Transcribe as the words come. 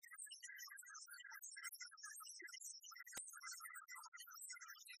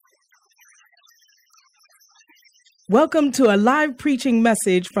Welcome to a live preaching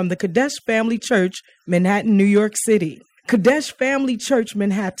message from the Kadesh Family Church, Manhattan, New York City. Kadesh Family Church,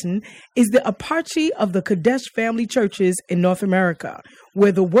 Manhattan is the Apache of the Kadesh Family Churches in North America,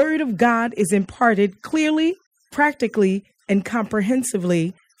 where the Word of God is imparted clearly, practically, and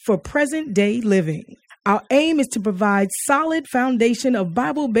comprehensively for present-day living. Our aim is to provide solid foundation of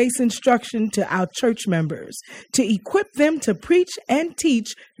Bible-based instruction to our church members, to equip them to preach and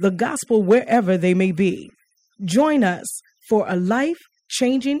teach the gospel wherever they may be. Join us for a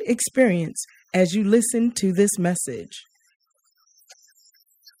life-changing experience as you listen to this message.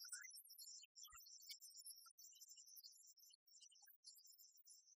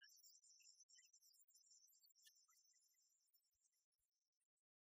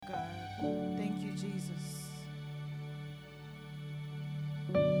 God, thank you, Jesus.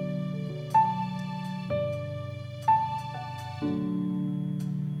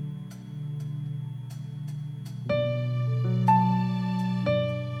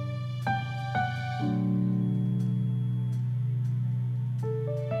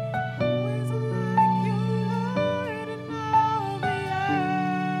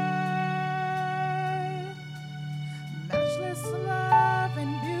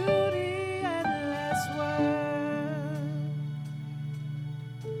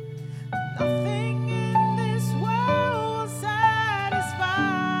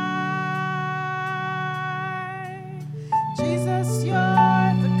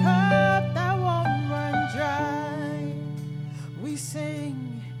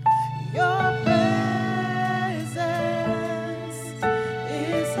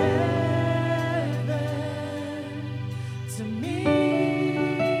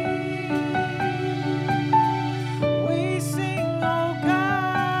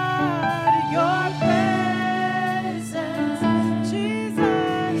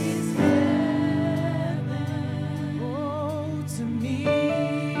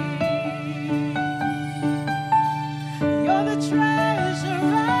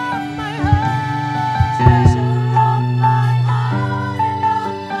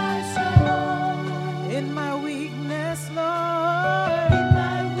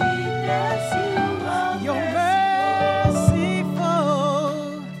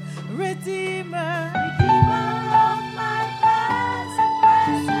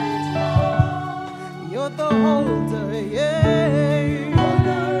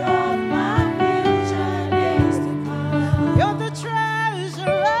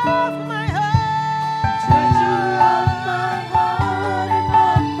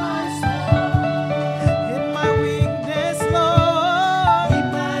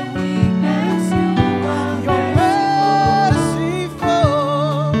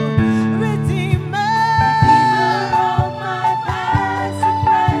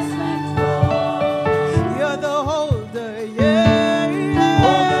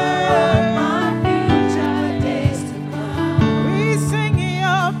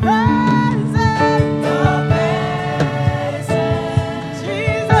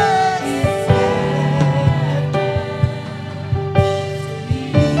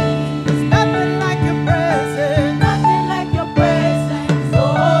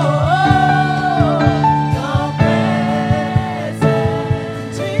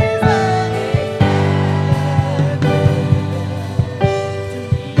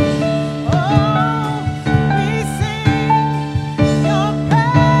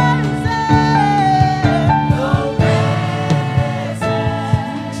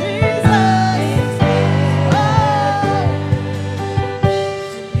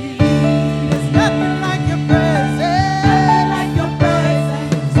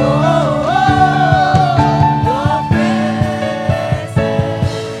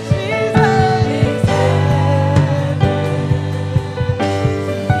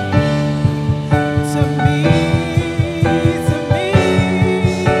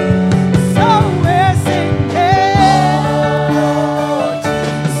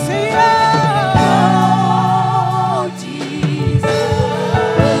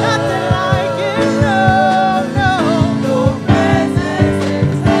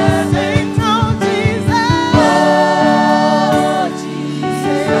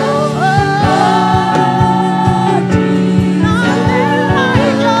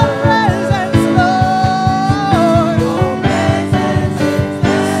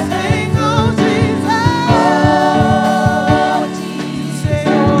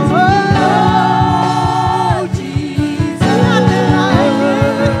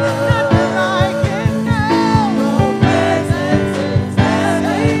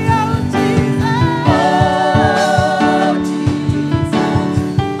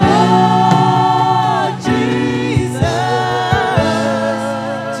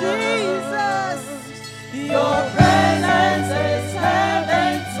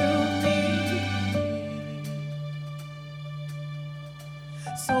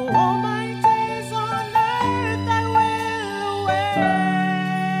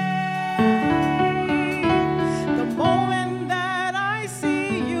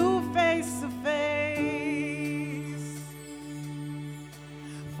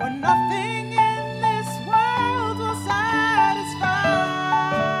 nothing in this world will satisfy.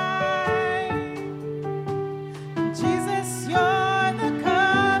 Jesus, you're the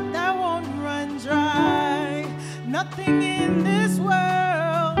cup that won't run dry. Nothing in this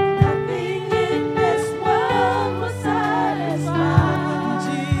world, nothing in this world will satisfy.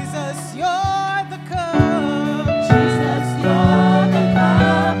 Jesus, you're the cup. Jesus, you're the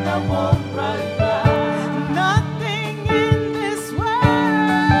cup that won't run dry. Nothing in this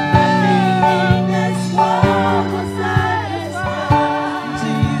world, nothing in this world will satisfy.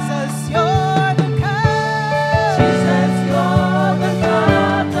 Jesus, you're the cup. Jesus, you're the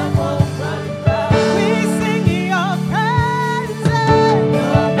cup that won't run dry. We sing your praises,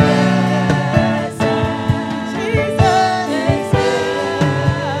 your praises. Jesus,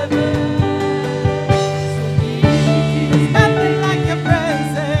 nothing like your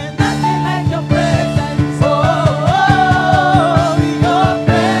presence, nothing like your presence. Oh, your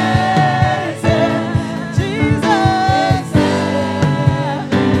presence, Jesus,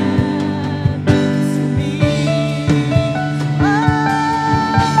 to me. Oh,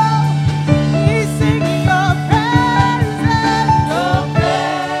 we sing your presence,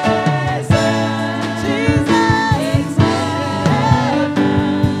 Jesus,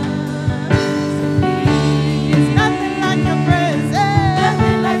 it's nothing like your presence,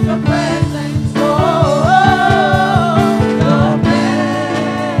 nothing like your presence. Oh, your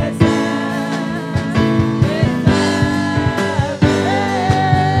presence is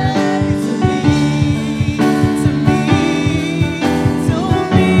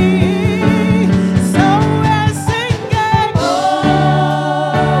So we're singing, oh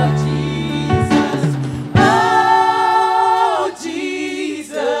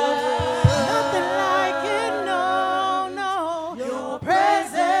Jesus, nothing like it, no, no. Your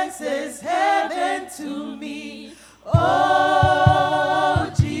presence is heaven to me.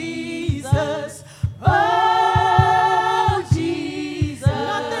 Oh Jesus, oh Jesus,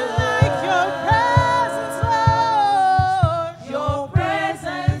 nothing like your presence, Lord. Your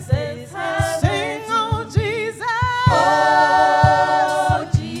presence is heaven. Sing, oh Jesus, oh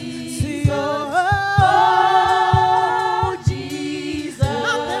Jesus, oh Jesus,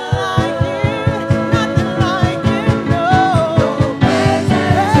 nothing like it, no. Your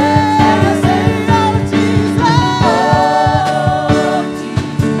presence, say, oh Jesus,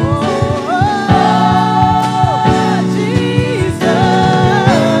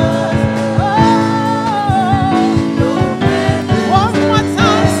 one more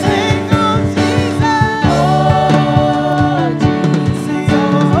time, sing, oh Jesus,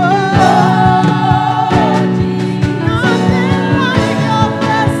 nothing like your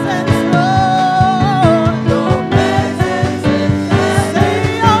presence, Lord. Your presence is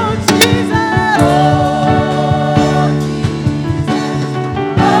say, oh Jesus,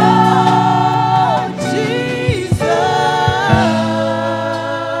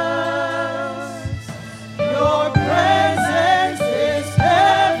 your presence is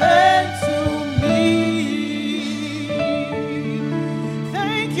heaven to me.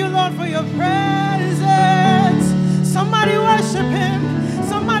 Thank you, Lord, for your presence. Somebody worship him.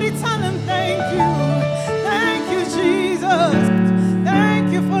 Somebody tell him thank you. Thank you, Jesus.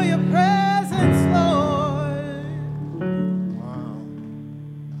 Thank you for your presence, Lord. Wow.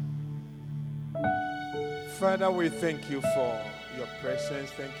 Father, we thank you for your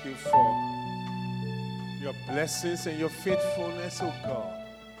presence. Thank you for your blessings and your faithfulness, oh God.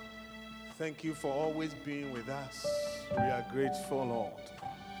 Thank you for always being with us. We are grateful, Lord.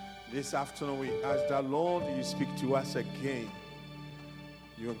 This afternoon we ask that, Lord, you speak to us again.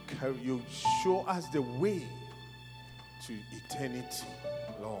 You show us the way to eternity,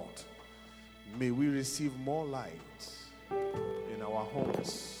 Lord. May we receive more light in our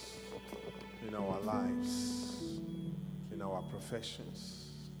homes, in our lives, in our professions.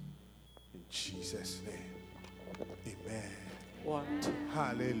 In Jesus' name, amen. 1, 2,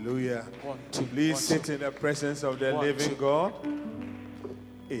 Hallelujah. 1, 2. Please 1, 2. sit in the presence of the 1, living 2. God.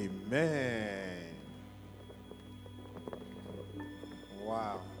 Amen.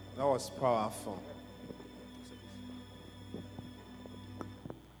 Wow, that was powerful.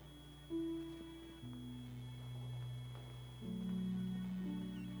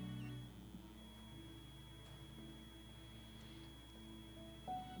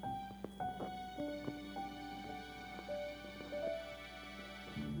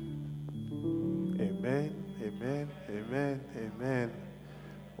 Amen, amen, amen, amen.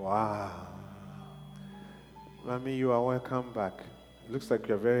 Wow. Mommy, you are welcome back. Looks like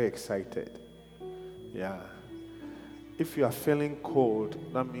you're very excited. Yeah. If you are feeling cold,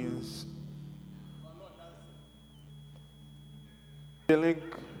 that means feeling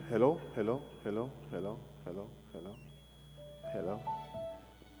Hello, hello, hello, hello, hello, hello, hello.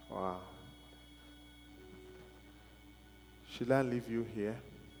 Wow. Should I leave you here?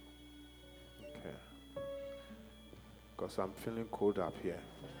 Okay. Because I'm feeling cold up here.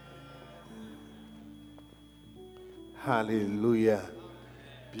 Hallelujah.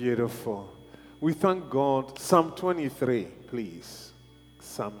 Beautiful. We thank God. Psalm 23, please.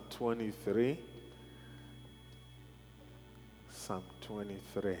 Psalm 23. Psalm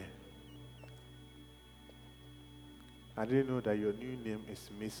 23. I didn't know that your new name is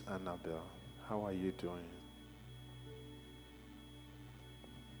Miss Annabelle. How are you doing?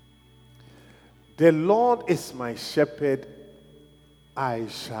 The Lord is my shepherd, I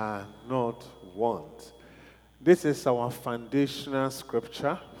shall not want. This is our foundational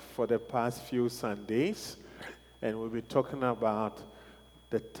scripture for the past few Sundays. And we'll be talking about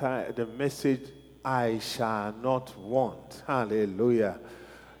the message, I shall not want. Hallelujah.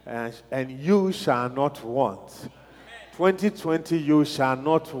 And you shall not want. 2020, you shall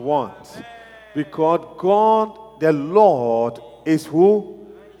not want. Because God, the Lord, is who?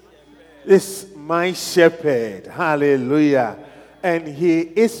 Is my shepherd. Hallelujah. And he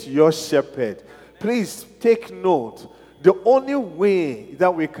is your shepherd. Please take note. The only way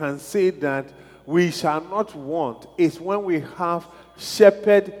that we can say that we shall not want is when we have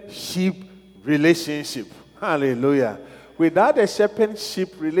shepherd-sheep relationship. Hallelujah. Without a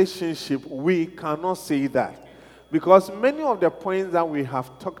shepherd-sheep relationship, we cannot say that. Because many of the points that we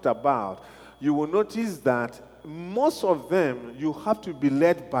have talked about, you will notice that most of them, you have to be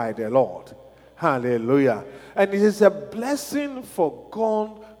led by the Lord. Hallelujah. And it is a blessing for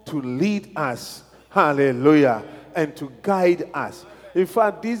God to lead us. Hallelujah. And to guide us. In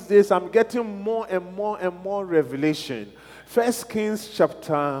fact, these days I'm getting more and more and more revelation. 1 Kings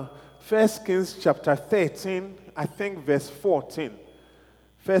chapter 13, I think verse 14.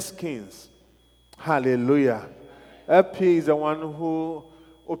 1 Kings. Hallelujah. LP is the one who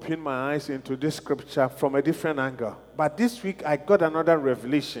opened my eyes into this scripture from a different angle. But this week I got another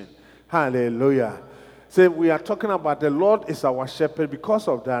revelation. Hallelujah. So we are talking about the Lord is our shepherd. Because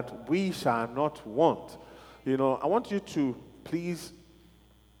of that, we shall not want. You know, I want you to please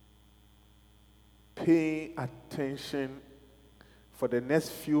pay attention for the next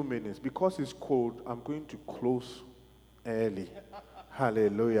few minutes. Because it's cold, I'm going to close early.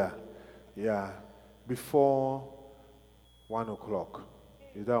 Hallelujah. Yeah. Before 1 o'clock.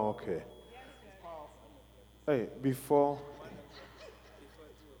 Is that okay? Hey, before...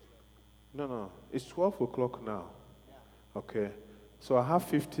 No. It's 12 o'clock now. Okay. So I have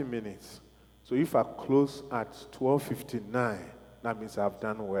 50 minutes. So if I close at 12:59, that means I've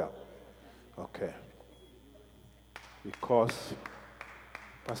done well. Okay. Because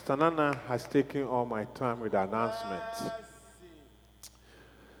Pastor Nana has taken all my time with announcements.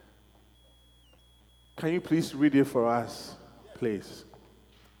 Can you please read it for us, please?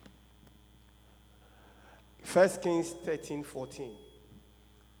 1 Kings 13:14.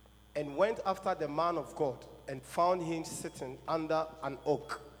 And went after the man of God, and found him sitting under an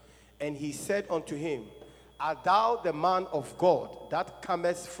oak. And he said unto him, Art thou the man of God that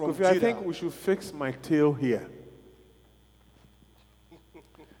cometh from Judah? I think we should fix my tail here.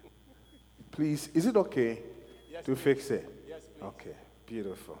 Please, is it okay to fix it? Yes, please. Okay,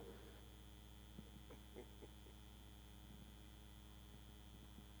 beautiful.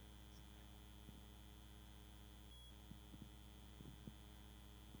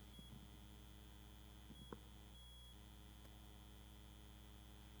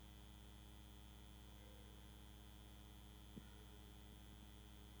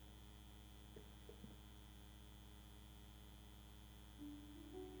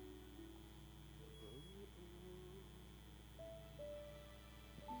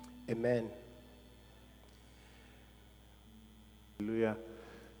 Amen. Hallelujah.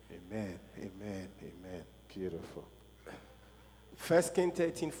 Amen. Amen. Amen. Beautiful. 1 Kings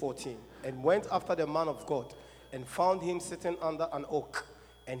 13:14. And went after the man of God, and found him sitting under an oak.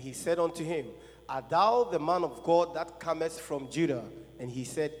 And he said unto him, Art thou the man of God that cometh from Judah? And he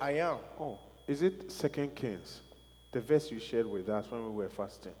said, I am. Oh, is it 2 Kings? The verse you shared with us when we were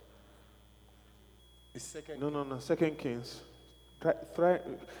fasting. It's second. No. 2 Kings. Try.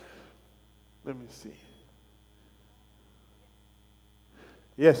 Let me see.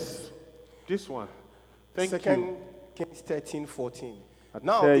 Yes, this one. Thank you. 2 Kings 13:14. I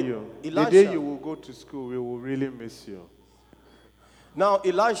Now, tell you, the day you will go to school, we will really miss you. Now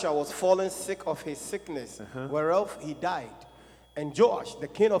Elijah was fallen sick of his sickness, whereof he died. And Joash, the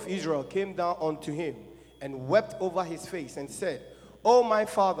king of Israel, came down unto him, and wept over his face, and said, O my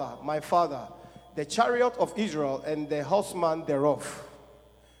father, the chariot of Israel, and the horseman thereof.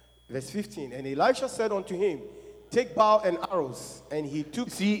 Verse 15. And Elisha said unto him, take bow and arrows. And he took.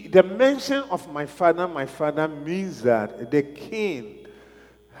 See, the mention of my father means that the king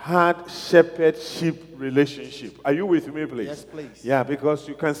had shepherd-sheep relationship. Are you with me, please? Yes, please. Yeah, because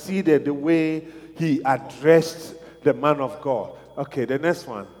you can see that the way he addressed the man of God. Okay, the next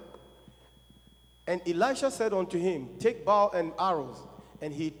one. And Elisha said unto him, take bow and arrows.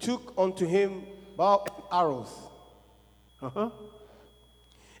 And he took unto him bow and arrows.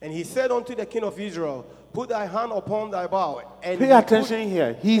 And he said unto the king of Israel, put thy hand upon thy bow. And Pay attention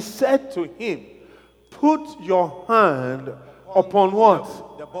here. He said to him, put your hand upon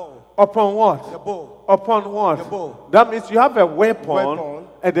what? The bow. Upon what? The bow. Upon what? The bow. That means you have a weapon,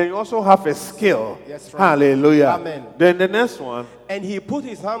 and then you also have a skill. Yes, right. Hallelujah. Amen. Then the next one. And he put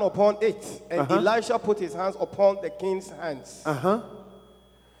his hand upon it. And Elisha put his hands upon the king's hands.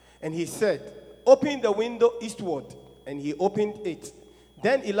 And he said, open the window eastward. And he opened it.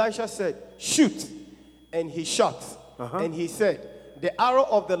 Then Elisha said, shoot. And he shot. And he said, the arrow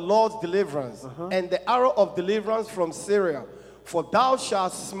of the Lord's deliverance, and the arrow of deliverance from Syria. For thou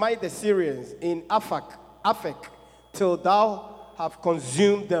shalt smite the Syrians in Aphek, till thou have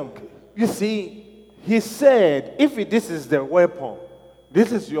consumed them. You see, he said, if this is the weapon,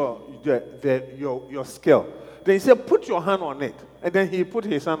 this is your skill. Then he said, put your hand on it. And then he put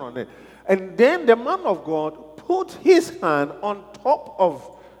his hand on it. And then the man of God put his hand on top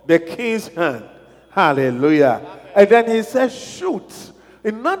of the king's hand. Hallelujah. And then he said, shoot.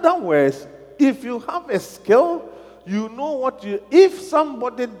 In other words, if you have a skill, you know what if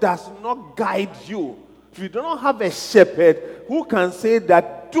somebody does not guide you, if you do not have a shepherd who can say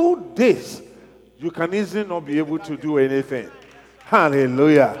that do this, you can easily not be able to do anything.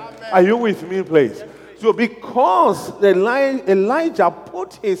 Hallelujah. Amen. Are you with me, please? So because Elijah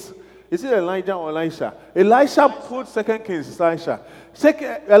put his, is it Elijah or Elisha? Elisha put 2 Kings,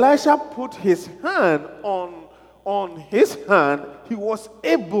 Elisha put his hand on his hand, he was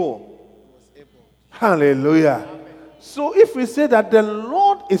able. Hallelujah. Amen. So if we say that the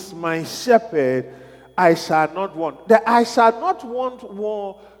Lord is my shepherd, I shall not want. The I shall not want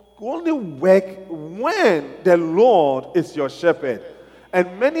will only work when the Lord is your shepherd.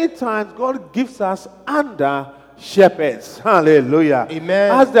 And many times God gives us under shepherds. Hallelujah.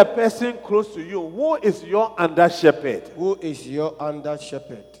 Amen. Ask the person close to you, who is your under shepherd? Who is your under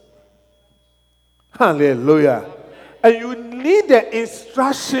shepherd? Hallelujah. And you need the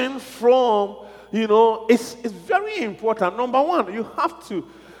instruction from, it's very important. Number one, you have to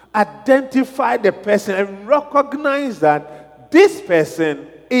identify the person and recognize that this person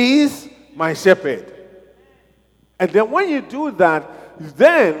is my shepherd. And then when you do that,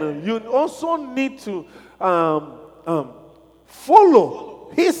 then you also need to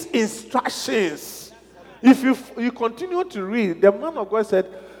follow his instructions. If you continue to read, the man of God said,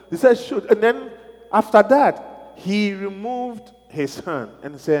 shoot. And then after that, he removed his hand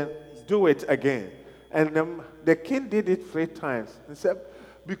and said, do it again. And the king did it 3 times. He said,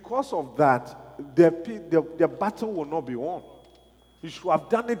 because of that, the battle will not be won. You should have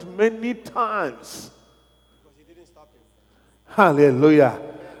done it many times. Because he didn't stop him. Hallelujah.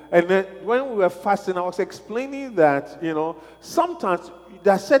 And then when we were fasting, I was explaining that, sometimes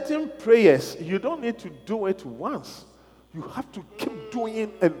there are certain prayers, you don't need to do it once. You have to keep doing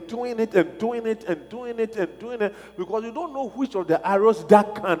it and doing it and doing it and doing it and doing it, because you don't know which of the arrows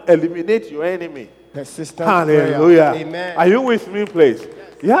that can eliminate your enemy. Persistent Hallelujah. Prayer. Amen. Are you with me, please?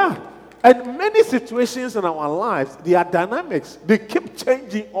 Yeah. And many situations in our lives, they are dynamics. They keep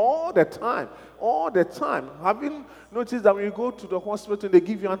changing all the time. All the time. Have you noticed that when you go to the hospital and they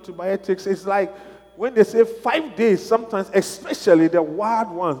give you antibiotics, it's like when they say 5 days, sometimes, especially the wild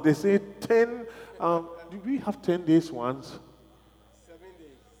ones, they say 10. Do we have 10 days ones?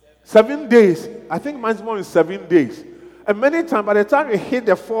 7 days. I think maximum is 7 days. And many times, by the time you hit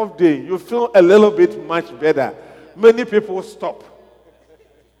the 4th day, you feel a little bit much better. Many people stop.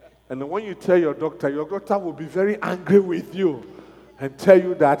 And when you tell your doctor will be very angry with you and tell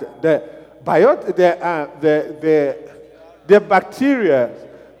you that the bacteria,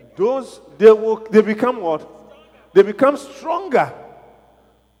 they become what? They become stronger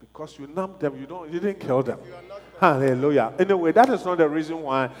because you numbed them. You didn't kill them. Hallelujah. Anyway, that is not the reason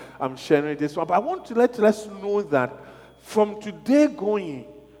why I'm sharing this one. But I want to let us know that from today going,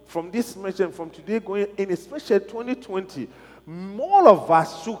 from this mission, from today going in, especially 2020, all of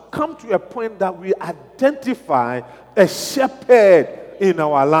us should come to a point that we identify a shepherd in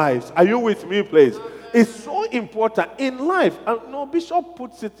our lives. Are you with me, please? It's so important in life. Bishop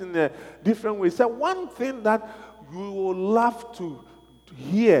puts it in a different way. He said, one thing that you will love to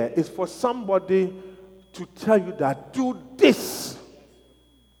hear is for somebody to tell you that do this.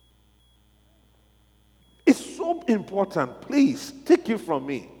 important. Please, take it from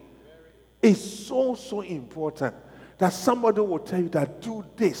me. It's so, so important that somebody will tell you that do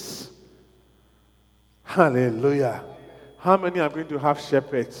this. Hallelujah. How many are going to have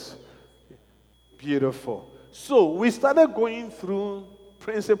shepherds? Beautiful. So we started going through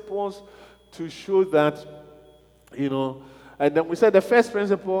principles to show that, and then we said the first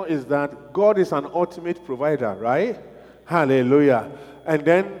principle is that God is an ultimate provider, right? Hallelujah. And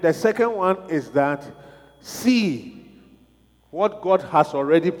then the second one is that see what God has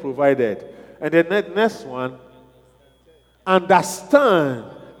already provided. And the next one, understand.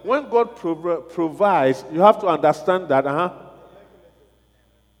 When God provides, you have to understand that.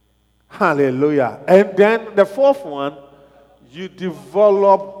 Hallelujah. And then the fourth one, you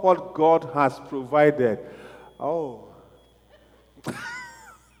develop what God has provided. Oh.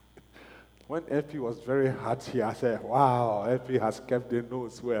 When FP was very hard here, I said, wow, FP has kept the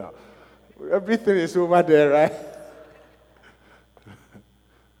notes well. Everything is over there, right?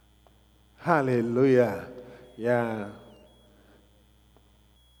 Hallelujah. Yeah.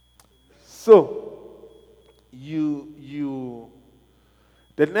 So, the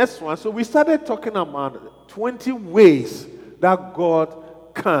next one, so we started talking about 20 ways that God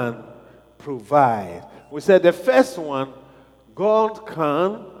can provide. We said the first one, God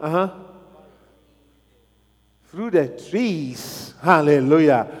can, through the trees.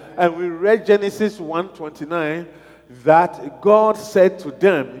 Hallelujah. And we read Genesis 1:29 that God said to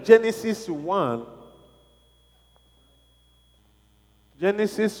them, Genesis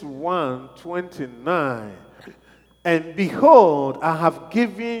 1:29, and behold, I have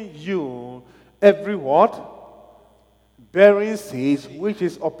given you every what? Bearing seed, which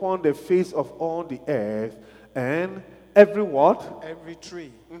is upon the face of all the earth, and every what? Every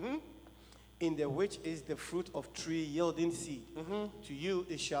tree. In the which is the fruit of tree yielding seed. To you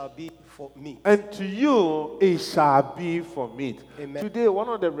it shall be for meat. And to you it shall be for meat. Amen. Today, one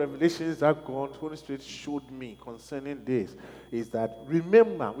of the revelations that God, Holy Spirit, showed me concerning this is that,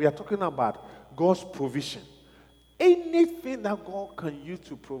 remember, we are talking about God's provision. Anything that God can use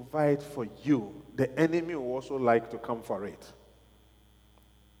to provide for you, the enemy will also like to come for it.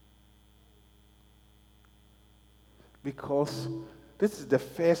 Because this is the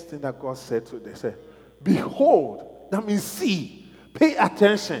first thing that God said to them. He said, behold, that means see, pay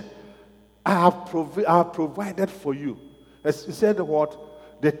attention. I have provided for you. As he said what?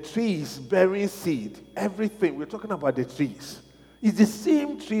 The trees bearing seed, everything. We're talking about the trees. It's the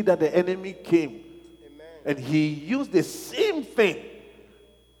same tree that the enemy came. Amen. And he used the same thing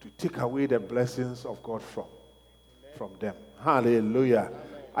to take away the blessings of God from them. Hallelujah. Amen.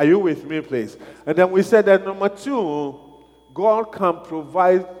 Are you with me, please? And then we said that number 2, God can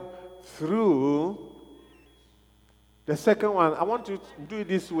provide through the second one. I want to do it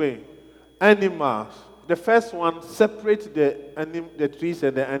this way. Animals. The first one, separate the trees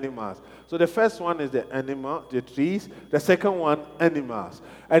and the animals. So the first one is the trees. The second one, animals.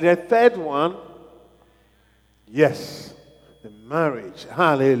 And the third one, yes, the marriage.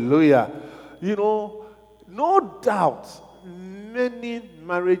 Hallelujah. No doubt, many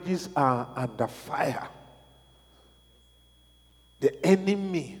marriages are under fire. The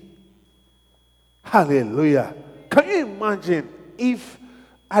enemy. Hallelujah. Can you imagine if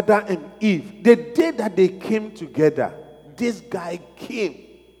Adam and Eve, the day that they came together, this guy came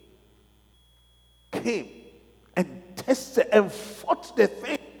and tested and fought the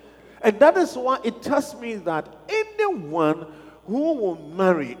thing. And that is why it tells me that anyone who will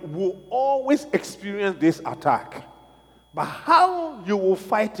marry will always experience this attack. But how you will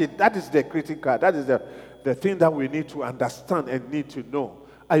fight it, that is the critical, that is the thing that we need to understand and need to know.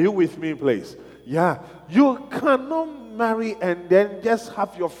 Are you with me, please? Yeah. You cannot marry and then just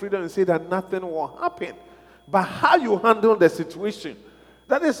have your freedom and say that nothing will happen. But how you handle the situation,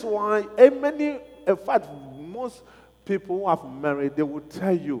 that is why in fact, most people who have married, they will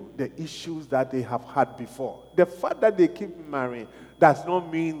tell you the issues that they have had before. The fact that they keep marrying does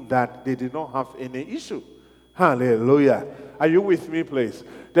not mean that they did not have any issue. Hallelujah. Are you with me, please?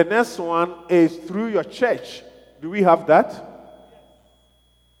 The next one is through your church. Do we have that?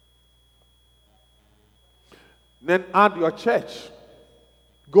 Then add your church.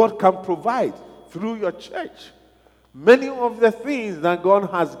 God can provide through your church. Many of the things that God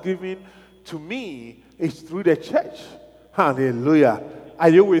has given to me is through the church. Hallelujah. Are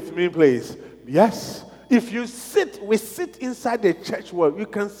you with me, please? Yes. If we sit inside the church world, you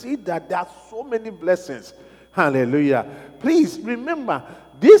can see that there are so many blessings. Hallelujah. Please remember,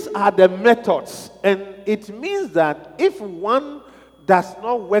 these are the methods. And it means that if one does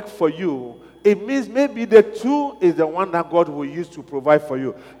not work for you, it means maybe the 2 is the one that God will use to provide for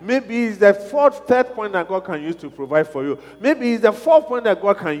you. Maybe it's the third point that God can use to provide for you. Maybe it's the 4th point that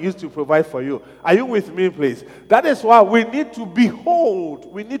God can use to provide for you. Are you with me, please? That is why we need to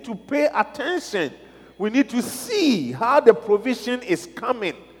behold. We need to pay attention. We need to see how the provision is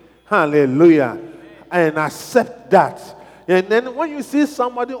coming. Hallelujah. And accept that. And then when you see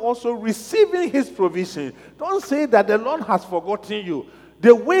somebody also receiving his provision, don't say that the Lord has forgotten you.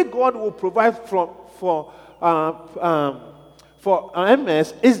 The way God will provide for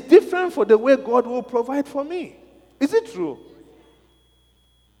MS is different from the way God will provide for me. Is it true?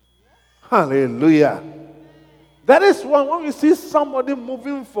 Hallelujah. That is why when you see somebody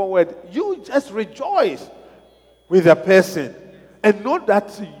moving forward, you just rejoice with the person and know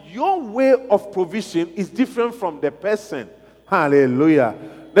that your way of provision is different from the person. Hallelujah.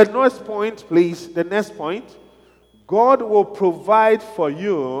 The next point, please. The next point. God will provide for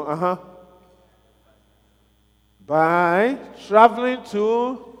you by traveling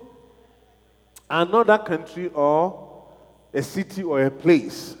to another country or a city or a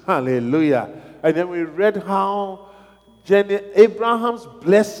place. Hallelujah. And then we read how Abraham's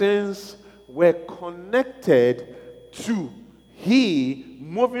blessings were connected to he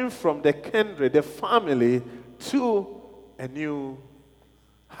moving from the kindred, the family, to a new.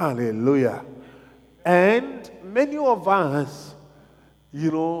 Hallelujah. And many of us,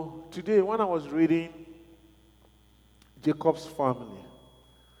 today when I was reading Jacob's family,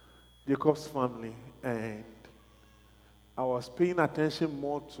 and I was paying attention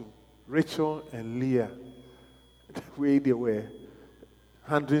more to Rachel and Leah, the way they were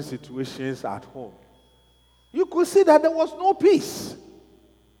handling situations at home. You could see that there was no peace.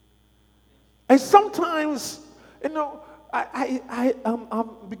 And sometimes, I'm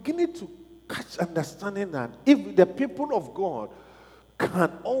beginning to catch understanding that if the people of God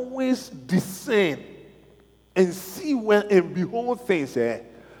can always discern and see well and behold things,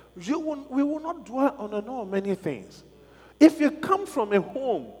 we will not dwell on many things. If you come from a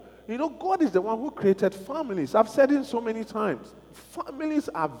home, God is the one who created families. I've said it so many times. Families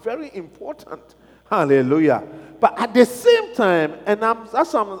are very important. Hallelujah. But at the same time, and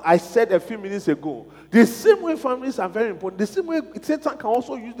as I said a few minutes ago, the same way families are very important, the same way Satan can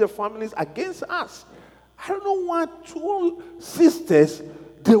also use the families against us. I don't know why 2 sisters,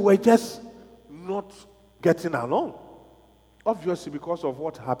 they were just not getting along. Obviously because of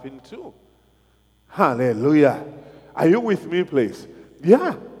what happened too. Hallelujah. Are you with me, please?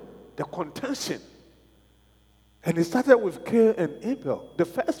 Yeah. The contention. And it started with Cain and Abel, the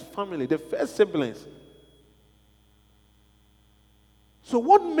first family, the first siblings. So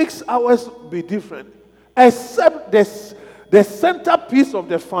what makes ours be different? Except the centerpiece of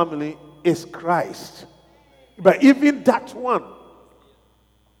the family is Christ. But even that one.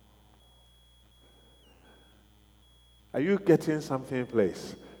 Are you getting something,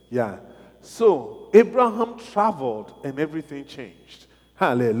 please? Yeah. So Abraham traveled and everything changed.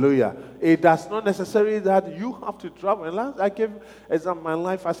 Hallelujah. It does not necessarily that you have to travel. And last I gave my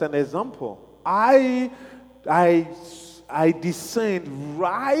life as an example. I discerned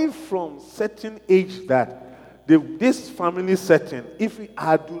right from certain age that this family setting, if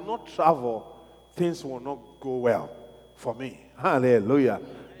I do not travel, things will not go well for me. Hallelujah.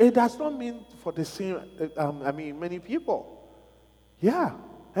 It does not mean for the same, many people. Yeah.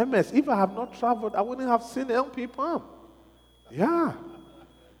 MS, if I have not traveled, I wouldn't have seen LP Palm. Yeah.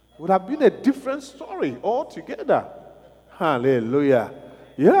 Would have been a different story altogether. Hallelujah.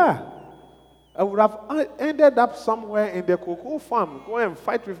 Yeah. I would have ended up somewhere in the cocoa farm, go and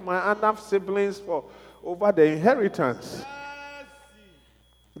fight with my other siblings over the inheritance.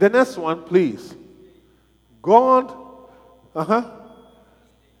 The next one, please. God,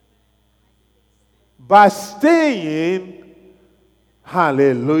 by staying,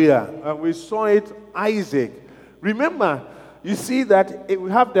 hallelujah. And we saw it, Isaac. Remember, you see that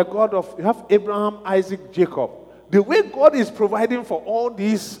we have you have Abraham, Isaac, Jacob. The way God is providing for all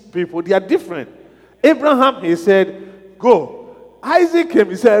these people, they are different. Abraham, he said, go. Isaac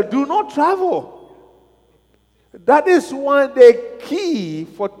came, he said, do not travel. That is why the key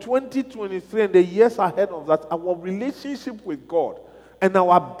for 2023 and the years ahead of that, our relationship with God and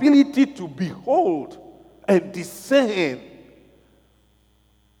our ability to behold and discern.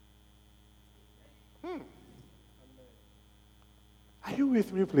 Are you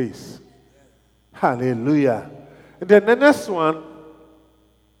with me, please? Hallelujah. And then the next one.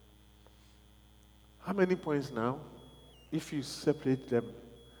 How many points now? If you separate them.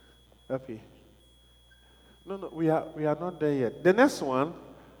 Okay. No, we are not there yet. The next one.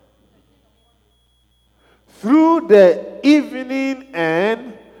 Through the evening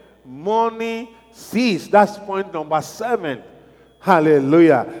and morning morning seeds. That's point number 7.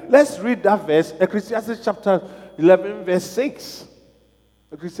 Hallelujah. Let's read that verse. Ecclesiastes chapter 11 verse 6.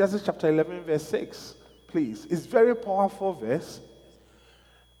 Ecclesiastes chapter 11 verse 6. Please. It's very powerful verse.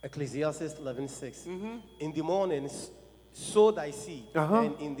 Ecclesiastes 11:6. In the morning sow thy seed,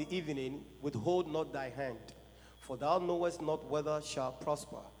 and in the evening withhold not thy hand. For thou knowest not whether shall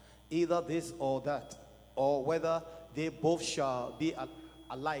prosper, either this or that, or whether they both shall be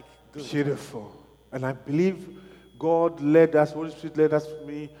alike good. Beautiful. And I believe God led us, Holy Spirit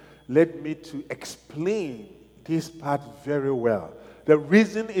led me to explain this part very well. The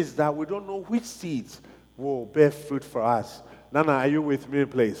reason is that we don't know which seeds will bear fruit for us. Nana, are you with me,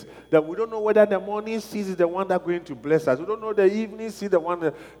 please? That we don't know whether the morning seed is the one that's going to bless us. We don't know the evening seed is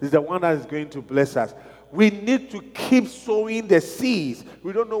the one that is going to bless us. We need to keep sowing the seeds.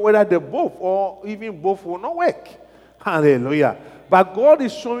 We don't know whether the both or even both will not work. Hallelujah. But God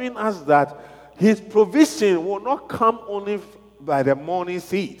is showing us that His provision will not come only by the morning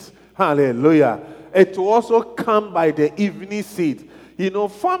seeds. Hallelujah. It will also come by the evening seed. You know,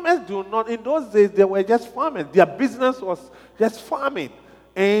 farmers do not, in those days, they were just farmers. Their business was just farming.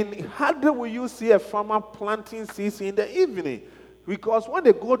 And hardly will you see a farmer planting seeds in the evening. Because when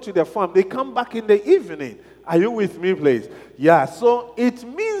they go to the farm, they come back in the evening. Are you with me, please? Yeah, so it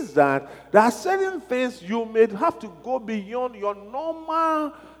means that there are certain things you may have to go beyond your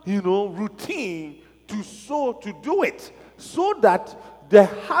normal, routine to sow, to do it. So that the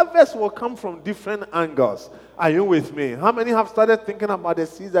harvest will come from different angles. Are you with me? How many have started thinking about the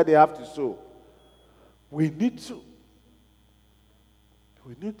seeds that they have to sow? We need to.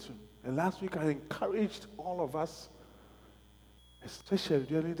 We need to. And last week I encouraged all of us, especially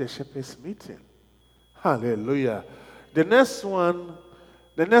during the shepherds meeting. Hallelujah. The next one,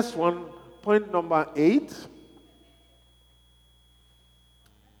 point number 8.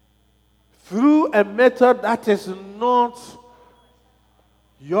 Through a method that is not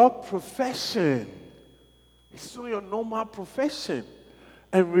your profession. It's not your normal profession.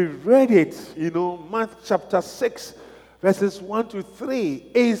 And we read it, Mark chapter 6, verses 1 to 3.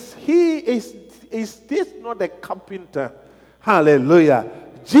 Is this not a carpenter? Hallelujah.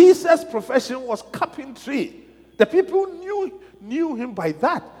 Jesus' profession was carpentry. The people knew him by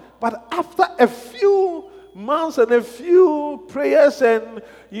that. But after a few months and a few prayers and,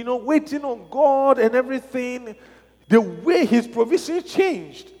 waiting on God and everything, the way his provision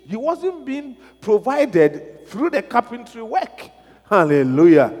changed. He wasn't being provided through the carpentry work.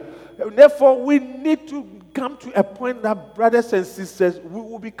 Hallelujah. Therefore, we need to come to a point that, brothers and sisters, we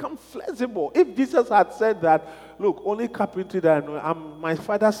will become flexible. If Jesus had said that, look, only carpentry that I know, my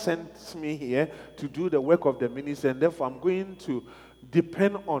Father sent me here to do the work of the ministry, and therefore I'm going to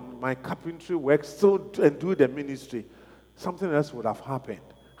depend on my carpentry work and do the ministry, something else would have happened.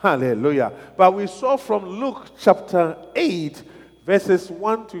 Hallelujah. But we saw from Luke chapter 8, verses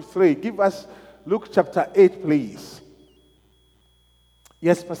 1 to 3. Give us Luke chapter 8, please.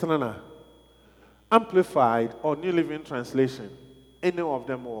 Yes, Pastor Nana. Amplified or New Living Translation. Any of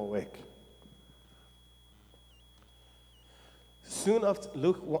them will work.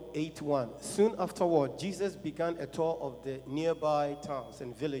 Luke 8:1. Soon afterward, Jesus began a tour of the nearby towns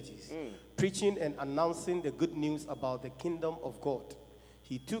and villages, preaching and announcing the good news about the kingdom of God.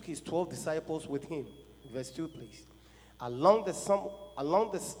 He took his 12 disciples with him. Verse 2, please. Along with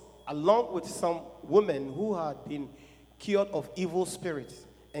some women who had been cured of evil spirits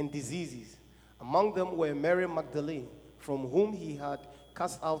and diseases. Among them were Mary Magdalene, from whom he had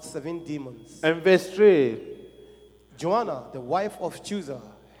cast out 7 demons. And verse 3. Joanna, the wife of Chuza,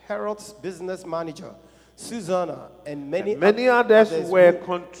 Herod's business manager, Susanna, and many others were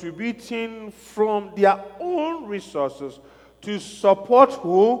contributing from their own resources to support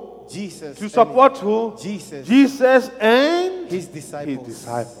who? Jesus. To support who? Jesus. Jesus and his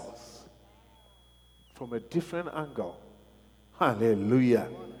disciples. From a different angle. Hallelujah.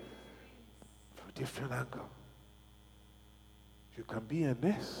 From a different angle. You can be a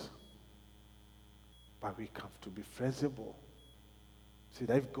nurse, but we have to be flexible. See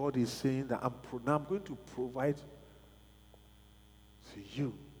that if God is saying that I'm going to provide to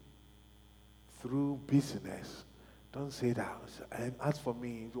you through business, don't say that. And as for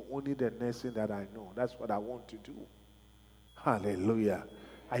me, it's only the nursing that I know. That's what I want to do. Hallelujah.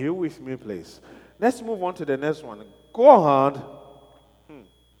 Are you with me, please? Let's move on to the next one. God.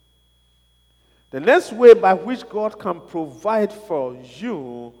 The next way by which God can provide for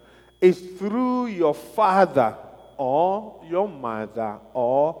you is through your father or your mother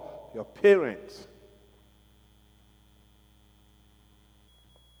or your parents.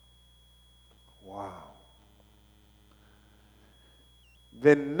 Wow.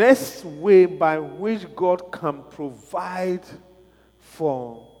 the next way by which God can provide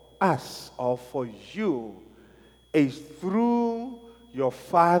for us or for you is through your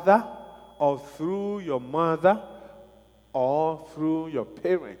father or through your mother or through your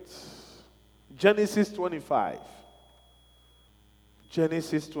parents. Genesis 25.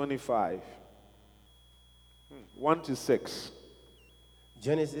 Genesis 25. 1 to 6.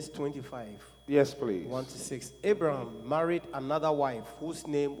 Genesis 25. Yes, please. 1 to 6. Abraham married another wife whose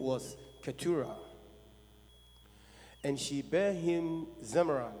name was Keturah. And she bare him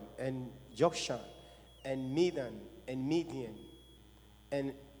Zimran and Jokshan and Medan and Midian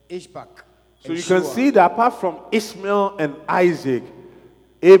and Ishbak. So you can see that apart from Ishmael and Isaac,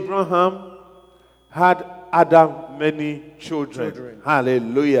 Abraham had other many children.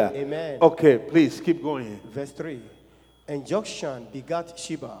 Hallelujah. Amen. Okay, please keep going. Verse 3. And Jokshan begat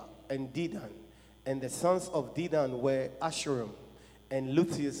Sheba and Dedan. And the sons of Dedan were Asherim and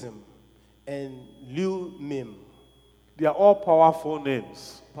Luthizim and Lumim. They are all powerful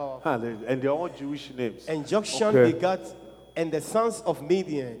names. Powerful. Hallelujah. And they're all Jewish names. And Jokshan begat, and the sons of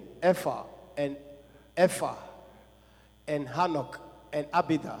Midian, Ephah and Ephah and Hanok and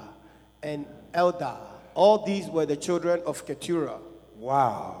Abida and Eldah. All these were the children of Keturah.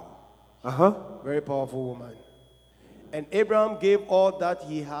 Wow. Very powerful woman. And Abraham gave all that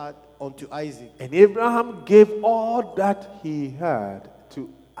he had unto Isaac. And Abraham gave all that he had to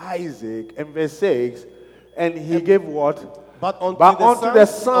Isaac. And verse 6, and he gave what? But unto the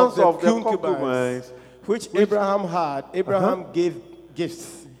sons of the concubines, which Abraham had, Abraham gave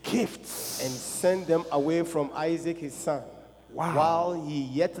gifts. Gifts. And sent them away from Isaac his son. Wow. While he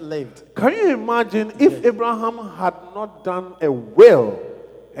yet lived. Can you imagine if Abraham had not done a will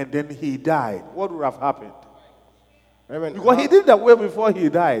and then he died? What would have happened? Because he did the will before he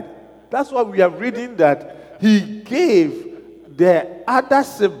died. That's why we are reading that he gave the other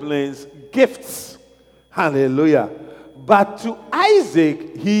siblings gifts. Hallelujah. But to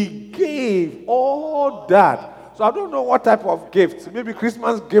Isaac, he gave all that. So I don't know what type of gifts. Maybe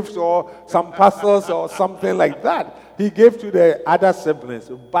Christmas gifts or some parcels or something like that. He gave to the other siblings.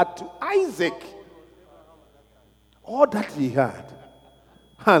 But to Isaac, all that he had.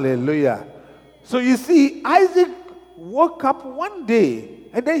 Hallelujah. So you see, Isaac woke up one day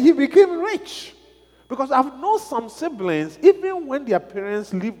and then he became rich. Because I've known some siblings, even when their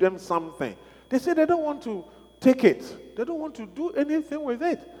parents leave them something, they say they don't want to take it. They don't want to do anything with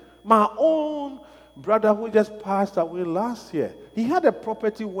it. My own brother who just passed away last year, he had a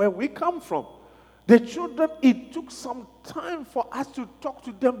property where we come from. The children, it took some time for us to talk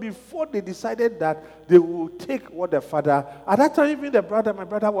to them before they decided that they would take what their father, at that time even my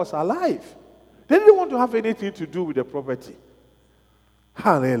brother was alive. They didn't want to have anything to do with the property.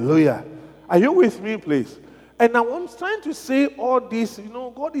 Hallelujah. Are you with me, please? And now I'm trying to say all this,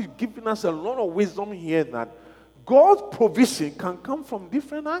 God is giving us a lot of wisdom here that God's provision can come from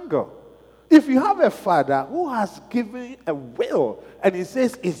different angles. If you have a father who has given a will and he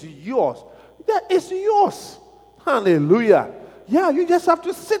says it's yours, yeah, it's yours. Hallelujah. Yeah, you just have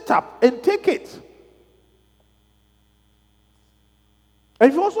to sit up and take it. And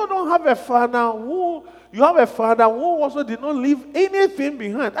if you also don't have a father you have a father who also did not leave anything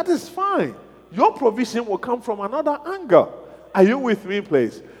behind, that is fine. Your provision will come from another angle. Are you with me,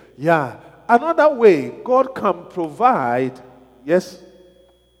 please? Yeah. Another way God can provide, yes,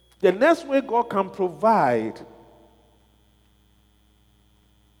 the next way God can provide,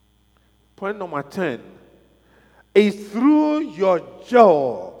 point number 10, is through your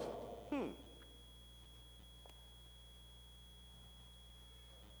job.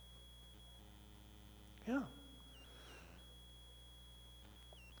 Yeah.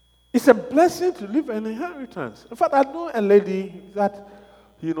 It's a blessing to leave an inheritance. In fact, I know a lady that,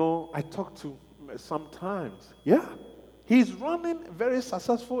 I talk to sometimes. Yeah. He's running a very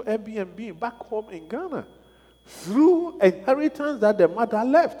successful Airbnb back home in Ghana through inheritance that the mother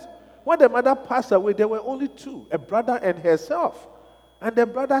left. When the mother passed away, there were only two, a brother and herself. And the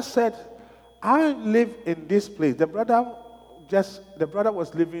brother said, I live in this place. The brother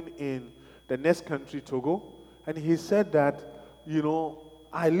was living in the next country, Togo. And he said that,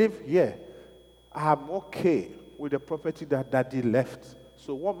 I live here. I'm okay with the property that daddy left.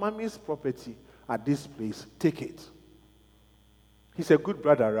 So what mommy's property at this place, take it. He's a good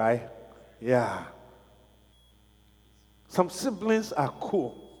brother, right? Yeah. Some siblings are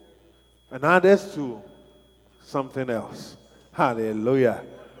cool. And others to something else. Hallelujah.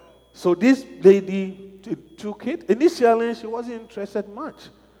 So this lady took it. Initially, she wasn't interested much.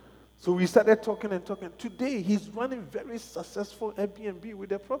 So we started talking and talking. Today, he's running very successful Airbnb with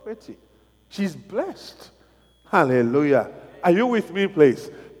the property. She's blessed. Hallelujah. Are you with me, please?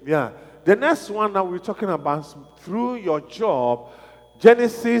 Yeah. The next one that we're talking about is through your job,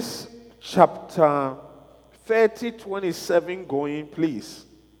 Genesis chapter 30:27 going, please.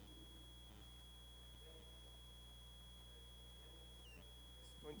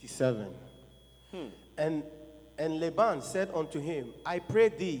 27. And Laban said unto him, I pray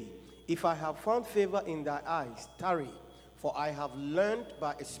thee, if I have found favor in thy eyes, tarry, for I have learned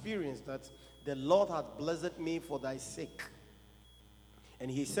by experience that the Lord hath blessed me for thy sake. And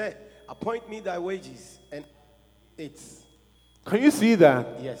he said, appoint me thy wages. And it's... Can you see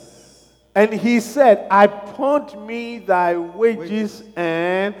that? Yes. And he said, appoint me thy wages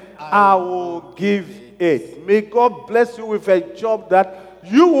and I will give it. May God bless you with a job that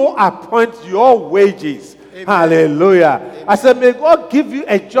you will appoint your wages. Amen. Hallelujah. Amen. I said, may God give you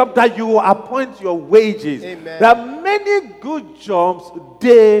a job that you will appoint your wages. Amen. There are many good jobs,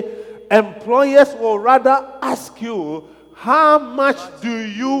 employers will rather ask you, how much do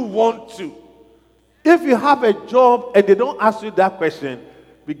you want to? If you have a job and they don't ask you that question,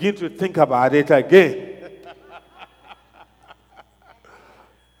 begin to think about it again.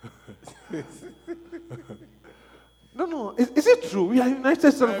 No. Is it true? We are United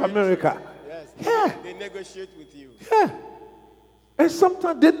States of America. Yes. Yeah. They negotiate with you. Yeah. And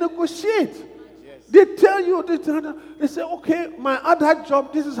sometimes they negotiate. Yes. They tell you, they say, okay, my other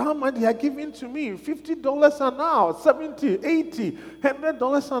job, this is how much they are giving to me. $50 an hour, $70, $80,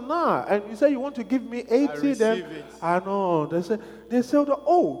 $100 an hour. And you say you want to give me 80, then I know. They say,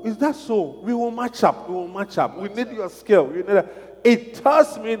 oh, is that so? We will match up. We need your skill. It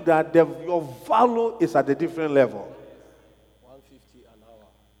tells me that your value is at a different level.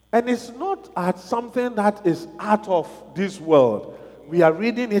 And it's not at something that is out of this world. We are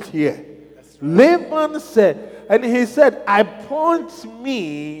reading it here. Laban said, and he said, appoint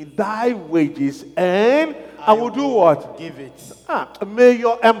me thy wages, and I will do what? Give it. May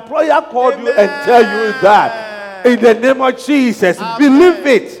your employer call you and tell you that. In the name of Jesus. Amen. Believe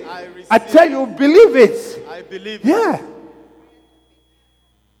it. I tell you, believe it. I believe it.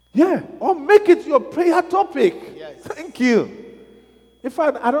 Yeah. Or make it your prayer topic. Yes. Thank you. In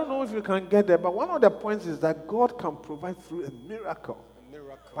fact, I don't know if you can get there, but one of the points is that God can provide through a miracle.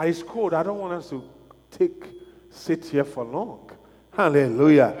 But it's cold. I don't want us to sit here for long.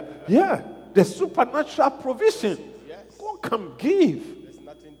 Hallelujah. Yeah. The supernatural provision. Yes. God can give. There's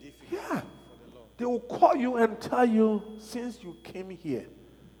nothing difficult. Yeah. For the Lord. They will call you and tell you, since you came here,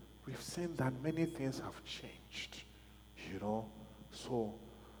 we've seen that many things have changed. So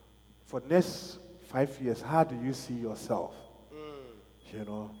for next 5 years, how do you see yourself?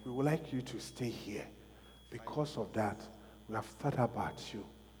 We would like you to stay here. Because of that, we have thought about you.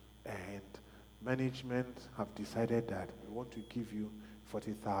 And management have decided that we want to give you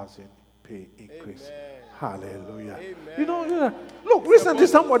 40,000 pay increase. Amen. Hallelujah. Amen. Look, recently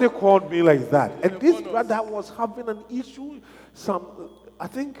somebody called me like that. And this brother was having an issue. I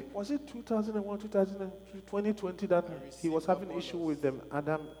think, was it 2001, 2020 that he was having an issue with them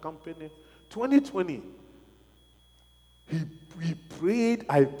Adam company? 2020. He prayed,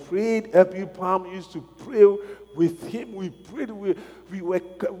 I prayed, every palm used to pray with him. We prayed, we were,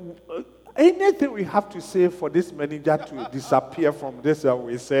 anything we have to say for this manager to disappear from this,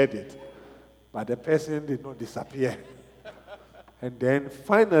 we said it. But the person did not disappear. And then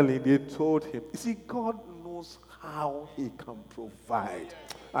finally they told him, you see, God knows how he can provide.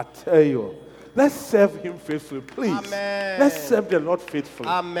 I tell you, let's serve him faithfully, please. Amen. Let's serve the Lord faithfully.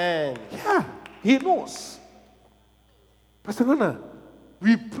 Amen. Yeah, he knows. Pastor Nana,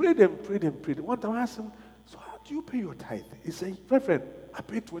 we prayed and prayed and prayed. One time I asked him, so how do you pay your tithe? He said, Reverend, I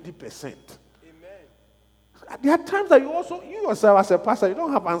pay 20%. Amen. There are times that you yourself as a pastor, you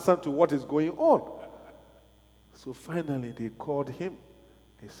don't have answer to what is going on. So finally they called him.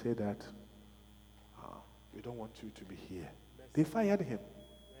 They said that, we don't want you to be here. They fired him.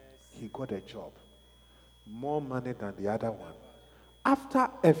 He got a job. More money than the other one. After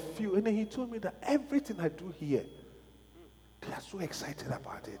a few, and then he told me that everything I do here, they are so excited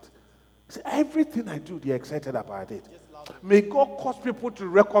about it. He said, everything I do, they are excited about it. May God cause people to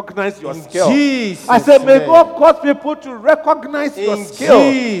recognize your skill. I said, may God cause people to recognize your skill.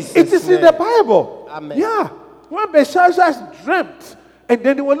 It is in the Bible. Amen. Yeah. When Belshazzar dreamt, and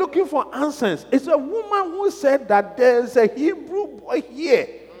then they were looking for answers, it's a woman who said that there's a Hebrew boy here.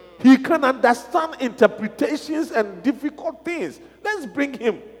 He can understand interpretations and difficult things. Let's bring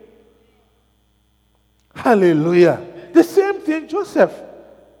him. Hallelujah. The same thing, Joseph.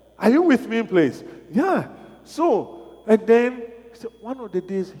 Are you with me, please? Yeah. So, and then one of the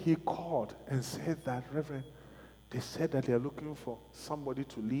days he called and said that, Reverend, they said that they are looking for somebody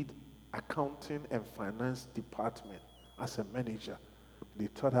to lead accounting and finance department. as a manager. They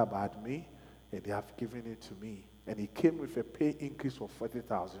thought about me, and they have given it to me. And he came with a pay increase of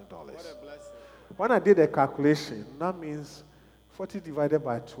 $40,000. What a blessing. When I did a calculation, that means 40 divided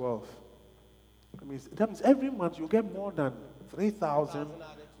by 12. That means every month you get more than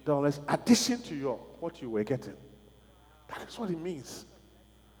 $3,000 addition to what you were getting. That is what it means.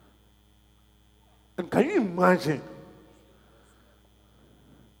 And can you imagine?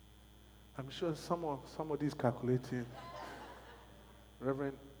 I'm sure somebody's calculating,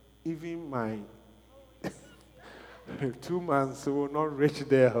 Reverend, even my 2 months will not reach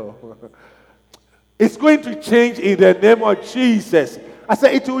there. It's going to change in the name of Jesus. I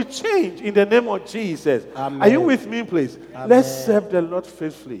said it will change in the name of Jesus. Amen. Are you with me, please? Amen. Let's serve the Lord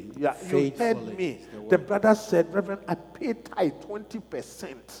faithfully. Yeah, you heard Faithfully me. is the word. The brother said, Reverend, I pay tithe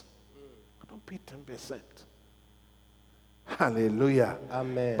 20%. I don't pay 10%. Hallelujah.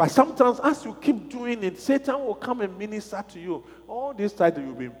 Amen. But sometimes as you keep doing it, Satan will come and minister to you. All this time that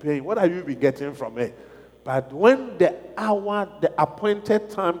you've been paying, what have you been getting from it? But when the hour, the appointed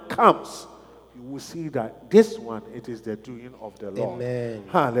time comes, you will see that this one, it is the doing of the Lord. Amen.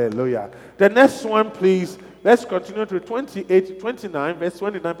 Hallelujah. The next one, please. Let's continue to 29, verse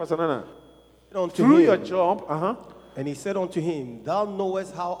 29, Pastor Nana. Unto Through him, your job, And he said unto him, Thou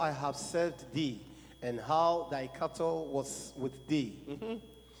knowest how I have served thee, and how thy cattle was with thee.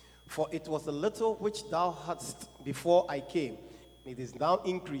 For it was a little which thou hadst before I came. It is now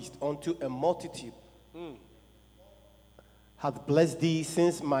increased unto a multitude. Hath blessed thee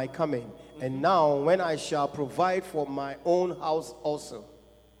since my coming. And now when I shall provide for my own house also.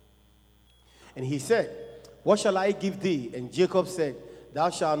 And he said, What shall I give thee? And Jacob said, Thou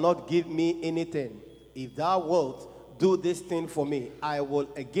shalt not give me anything. If thou wilt do this thing for me, I will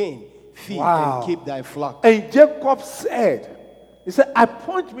again feed and keep thy flock. And Jacob said, he said,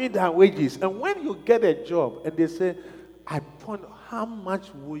 appoint me thy wages. And when you get a job, and they say, appoint, how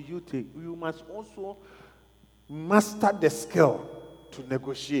much will you take? You must also master the skill to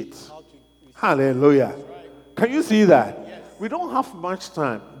negotiate. Hallelujah. Can you see that? Yes. We don't have much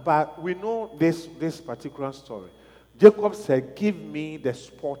time, but we know this particular story. Jacob said, give me the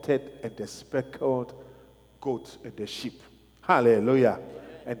spotted and the speckled goat and the sheep. Hallelujah.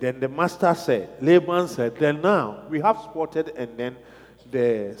 And then the master said, Laban said, then now we have spotted and then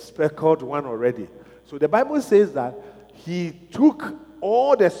the speckled one already. So the Bible says that he took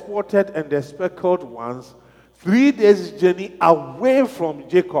all the spotted and the speckled ones 3 days journey away from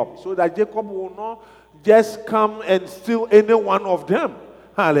Jacob, so that Jacob will not just come and steal any one of them.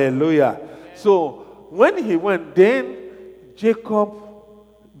 Hallelujah. So when he went, then Jacob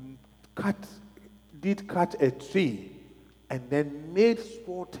did cut a tree and then made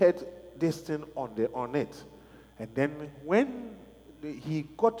spotted this thing on it. And then when he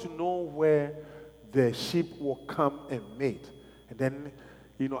got to know where the sheep will come and mate, and then,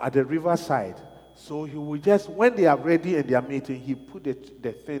 at the riverside, so he will just, when they are ready and they are mating, he put the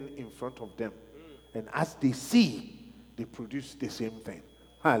thing in front of them. And as they see, they produce the same thing.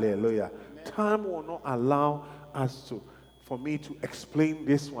 Hallelujah. Amen. Time will not allow us for me to explain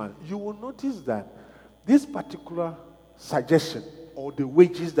this one. You will notice that this particular suggestion or the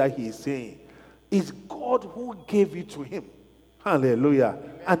wages that he is saying is God who gave it to him. Hallelujah.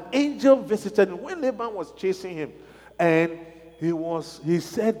 Amen. An angel visited him when Laban was chasing him, and he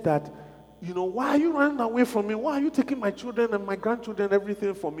said that, why are you running away from me? Why are you taking my children and my grandchildren,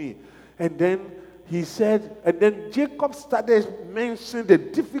 everything for me? And then he said, and then Jacob started mentioning the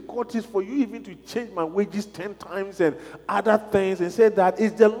difficulties for you even to change my wages 10 times and other things, and said that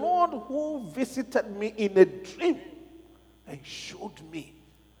it's the Lord who visited me in a dream and showed me.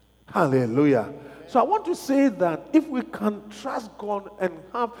 Hallelujah. So I want to say that if we can trust God and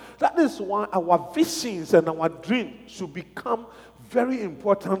that is why our visions and our dreams should become very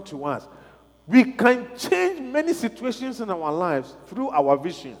important to us. We can change many situations in our lives through our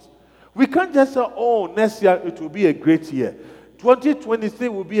visions. We can't just say, next year it will be a great year. 2023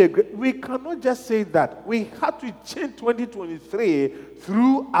 will be a great... We cannot just say that. We have to change 2023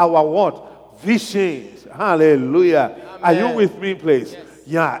 through our what? Visions. Hallelujah. Amen. Are you with me, please? Yes.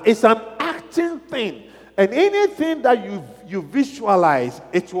 Yeah, it's an acting thing. And anything that you visualize,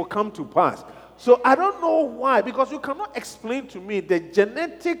 it will come to pass. So I don't know why, because you cannot explain to me the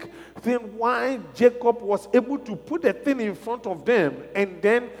genetic thing why Jacob was able to put a thing in front of them, and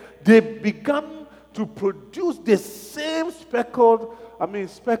then they began to produce the same speckled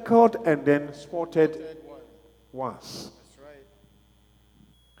and then spotted ones. That's right.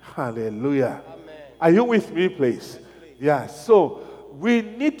 Hallelujah. Amen. Are you with me, please? Yeah, so we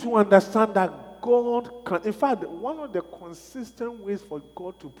need to understand that God can, in fact, one of the consistent ways for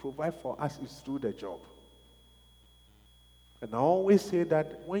God to provide for us is through the job. And I always say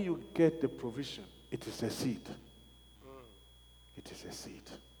that when you get the provision, it is a seed. It is a seed.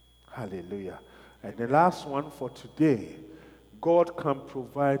 Hallelujah. And the last one for today, God can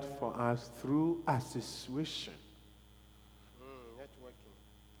provide for us through association.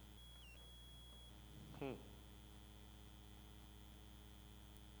 Networking.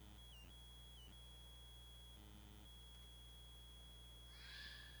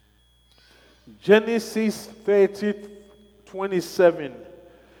 Genesis 30:27,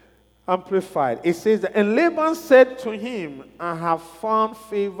 Amplified. It says that, and Laban said to him, I have found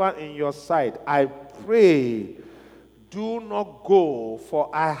favor in your sight. I pray, do not go, for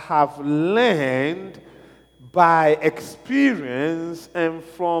I have learned by experience and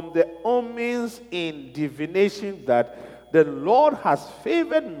from the omens in divination that the Lord has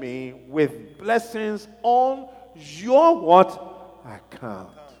favored me with blessings on your what?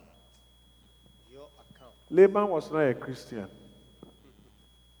 Account. Your account. Laban was not a Christian.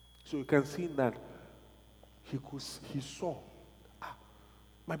 So you can see that he saw,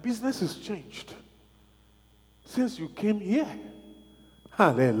 my business has changed since you came here.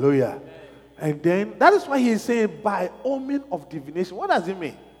 Hallelujah. And then that is why he is saying by omen of divination. What does it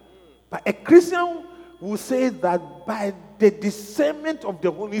mean? But a Christian will say that by the discernment of the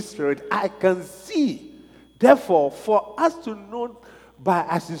Holy Spirit, I can see. Therefore, for us to know by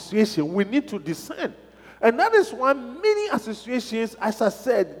association, we need to discern. And that is why many associations, as I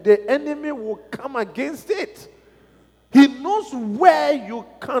said, the enemy will come against it. He knows where you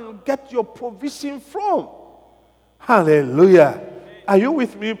can get your provision from. Hallelujah. Are you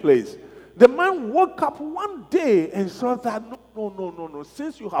with me, please? The man woke up one day and saw that, no,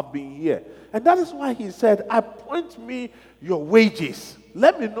 since you have been here. And that is why he said, appoint me your wages.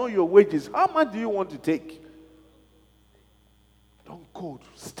 Let me know your wages. How much do you want to take? Don't go,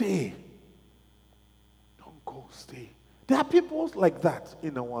 stay. Go, stay. There are people like that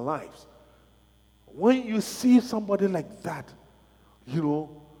in our lives. When you see somebody like that,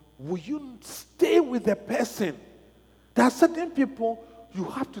 will you stay with the person? There are certain people you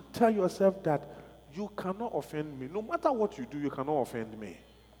have to tell yourself that you cannot offend me. No matter what you do, you cannot offend me.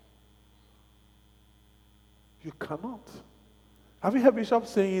 You cannot. Have you heard Bishop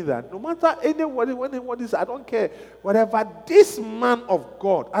saying that? No matter anybody, when anybody says, I don't care, whatever, this man of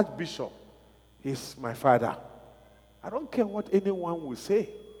God, as Bishop, is my father. I don't care what anyone will say.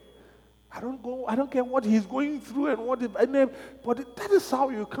 I don't care what he's going through but that is how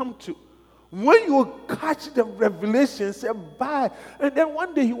you come to. When you catch the revelation, say bye. And then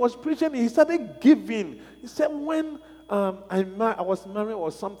one day he was preaching, he started giving. He said, when I was married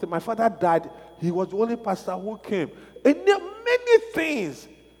or something, my father died, he was the only pastor who came. And there are many things,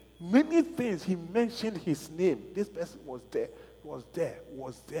 he mentioned his name. This person was there. Was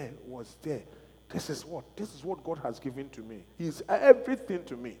there. This is what God has given to me. He's everything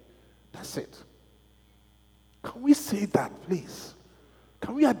to me. That's it. Can we say that, please?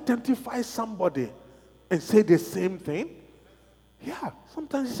 Can we identify somebody and say the same thing? Yeah,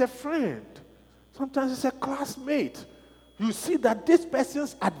 sometimes it's a friend. Sometimes it's a classmate. You see that this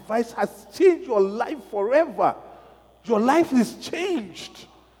person's advice has changed your life forever. Your life is changed.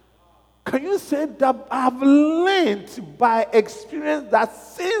 Can you say that I've learned by experience that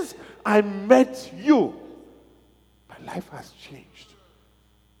since I met you, my life has changed.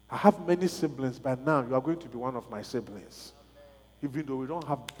 I have many siblings, but now you are going to be one of my siblings. Even though we don't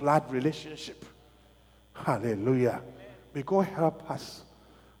have blood relationship. Hallelujah. May God help us.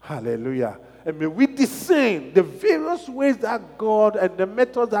 Hallelujah. And may we discern the various ways that God and the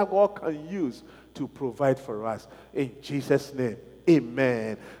methods that God can use to provide for us. In Jesus' name.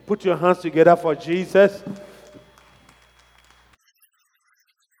 Amen. Put your hands together for Jesus.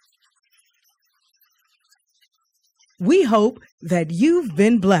 We hope that you've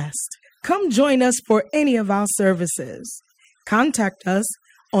been blessed. Come join us for any of our services. Contact us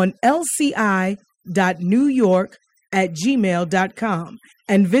on lci.newyork@gmail.com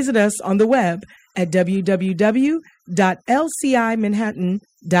and visit us on the web at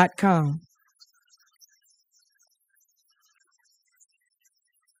www.lcimanhattan.com.